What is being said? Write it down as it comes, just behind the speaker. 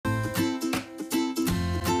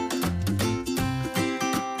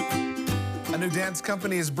new dance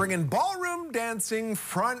company is bringing ballroom dancing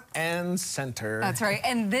front and center. That's right.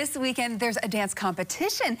 And this weekend, there's a dance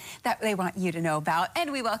competition that they want you to know about.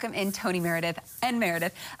 And we welcome in Tony, Meredith, and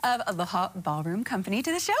Meredith of Aloha Ballroom Company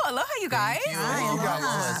to the show. Aloha, you guys. Thank you. Hi,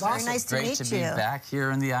 Aloha. It's awesome. Very nice to meet you. Great to be back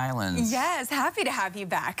here in the islands. Yes, happy to have you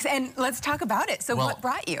back. And let's talk about it. So what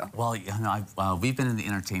brought you? Well, you know, we've been in the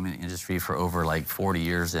entertainment industry for over like 40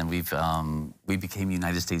 years, and we became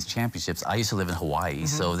United States championships. I used to live in Hawaii,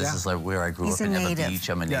 so this is like where I grew up in Ever Beach.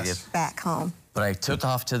 I'm a native. Back home. But I took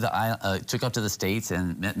off to the States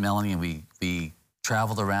and met Melanie, and we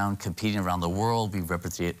traveled around competing around the world. We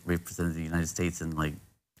represented the United States in like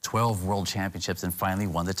 12 world championships and finally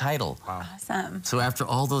won the title. Wow. Awesome. So after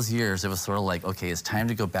all those years, it was sort of like, okay, it's time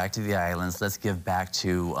to go back to the islands. Let's give back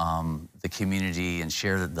to the community and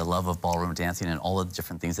share the love of ballroom dancing and all the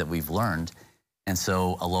different things that we've learned. And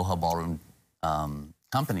so Aloha Ballroom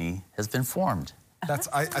Company has been formed.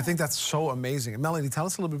 I think that's so amazing. And Melanie, tell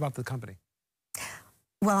us a little bit about the company.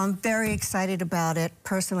 Well, I'm very excited about it.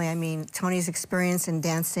 Personally, I mean, Tony's experience in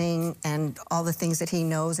dancing and all the things that he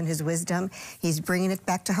knows and his wisdom, he's bringing it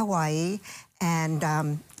back to Hawaii. And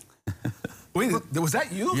Wait, was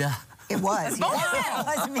that you? Yeah. it was. Wow. It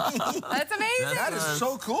was me. That's amazing. That is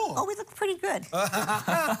so cool. Oh, we look pretty good. That's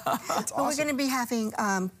But awesome. we're going to be having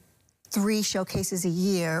 3 showcases a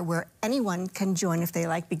year where anyone can join if they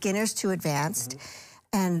like, beginners to advanced.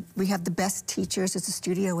 And we have the best teachers as a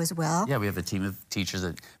studio as well. Yeah, we have a team of teachers.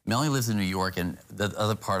 Melanie lives in New York, and the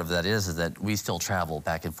other part of that is that we still travel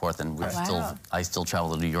back and forth, and I still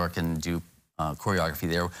travel to New York and do choreography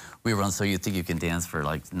there. We run So You Think You Can Dance for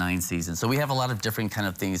like 9 seasons. So we have a lot of different kind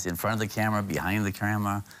of things in front of the camera, behind the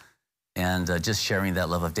camera, and just sharing that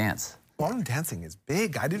love of dance. Ballroom dancing is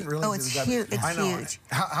big. I didn't realize Oh, it's that. huge. It's I know. huge.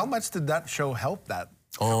 How much did that show help that?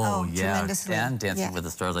 Oh, yeah, tremendously. and Dancing with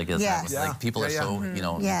the Stars, I guess. Yes. That was like, people are so, you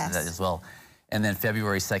know, into that as well. And then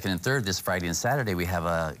February 2nd and 3rd, this Friday and Saturday, we have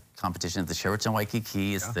a competition at the Sheraton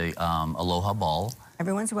Waikiki. It's the Aloha Ball.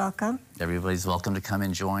 Everyone's welcome. Everybody's welcome to come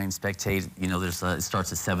and join, spectate. You know, there's it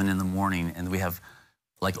starts at 7 in the morning, and we have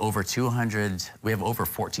like over 200, we have over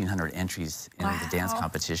 1,400 entries in the dance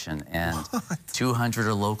competition, and 200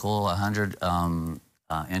 are local, 100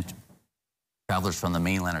 travelers from the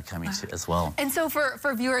mainland are coming as well. And so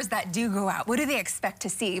for viewers that do go out, what do they expect to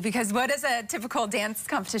see? Because what does a typical dance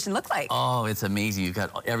competition look like? Oh, it's amazing. You've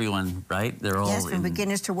got everyone, right? They're all from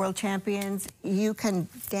beginners to world champions. You can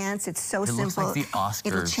dance. It's so simple. It looks like the Oscars.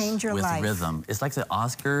 It'll change your with life. Rhythm. It's like the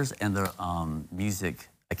Oscars and the Music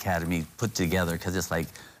Academy put together, because it's like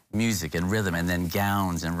music and rhythm, and then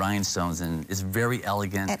gowns and rhinestones, and it's very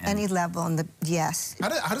elegant. At any level, yes. How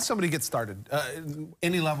does somebody get started?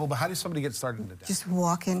 Any level, but how does somebody get started in the dance? Just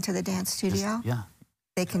walk into the dance studio.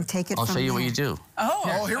 They can take it I'll from show you there. what you do.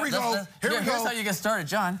 Oh, here we go. Here's how you get started,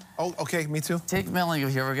 John. Oh, okay, me too. Take Melanie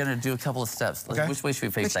here. We're going to do a couple of steps. Okay. Which way should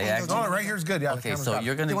we face? Diagonal? Oh, right here's good. Yeah. Okay, so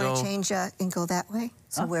you're going to go. You want to change and go that way?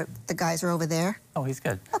 So where the guys are over there? Oh, he's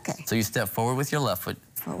good. Okay. So you step forward with your left foot.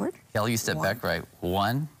 Forward. Kelly, you step back right.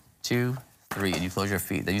 1, 2, 3, and you close your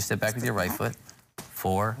feet. Then you step back with your right foot.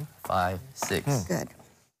 4, 5, 6. Good.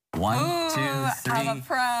 1, 2, I'm a 3,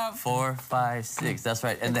 pro. 4, 5, 6. That's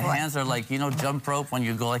right. And the hands are like, you know, jump rope when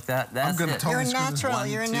you go like that. That's it. You're a natural.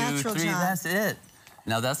 You're a 1, 2, natural, 3. John. That's it.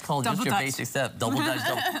 Now that's called Double just your dutch. basic step. Double dutch.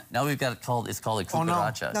 Now we've got it called. It's called a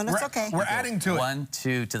cucaracha. No, that's okay. We're adding to it. 1,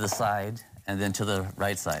 2 to the side, and then to the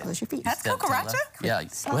right side. Close your feet. That's Step to the cucaracha? left. Yeah.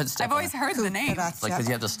 Go ahead. Step I've always heard the name. Like, because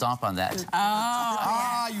you have to stomp on that.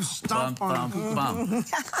 Ah, you stomp on it. Bump.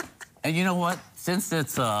 And you know what? Since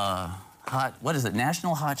it's hot, what is it?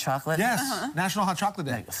 National Hot Chocolate? Yes, National Hot Chocolate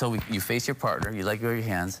Day. So you face your partner, you let go of your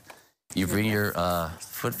hands, you bring your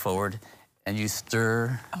foot forward, and you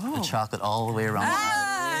stir the chocolate all the way around.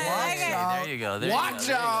 There you go. Watch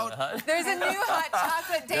out. There's a new hot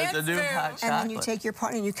chocolate dance There's a new hot chocolate. And then you take your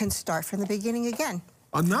partner and you can start from the beginning again.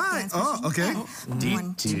 Oh, nice. Oh, okay.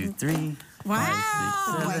 1, 2, 3. Wow.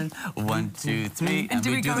 5, 6, 7. 1, 2, 3. And do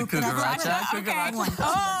we we do go the cucaracha. Okay.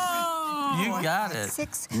 You got it.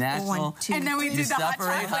 6. National. 1, 2, And then we do You the hot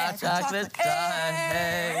separate hot chocolate.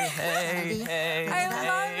 Hey, hey, hey. I love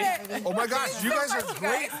it. Oh my gosh, you guys are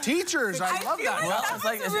great teachers. I love that. Well, it's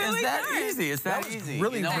like, it's really that good. easy. It's that easy.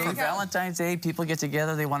 really you know, good. for Valentine's Day, people get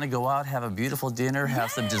together. They want to go out, have a beautiful dinner, have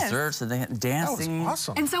some desserts, and they dancing. That was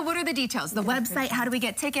awesome. And so what are the details? The website, how do we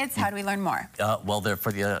get tickets? How do we learn more? Well,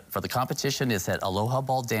 for the competition, it's at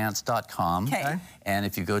alohaballdance.com. Okay. And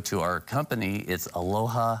if you go to our company, it's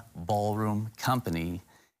Aloha Ballroom Company,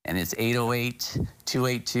 and it's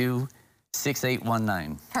 808-282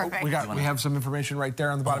 6819. Perfect. We have some information right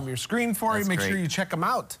there on the bottom of your screen for you. Make sure you check them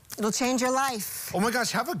out. It'll change your life. Oh my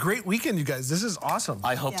gosh, have a great weekend, you guys. This is awesome.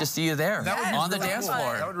 I hope to see you there on the dance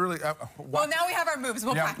floor. That would really. Well, now we have our moves.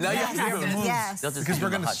 We'll practice. Now you have to do it. Yes. They'll just Because give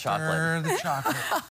we're you going to the hot chocolate. stir the chocolate.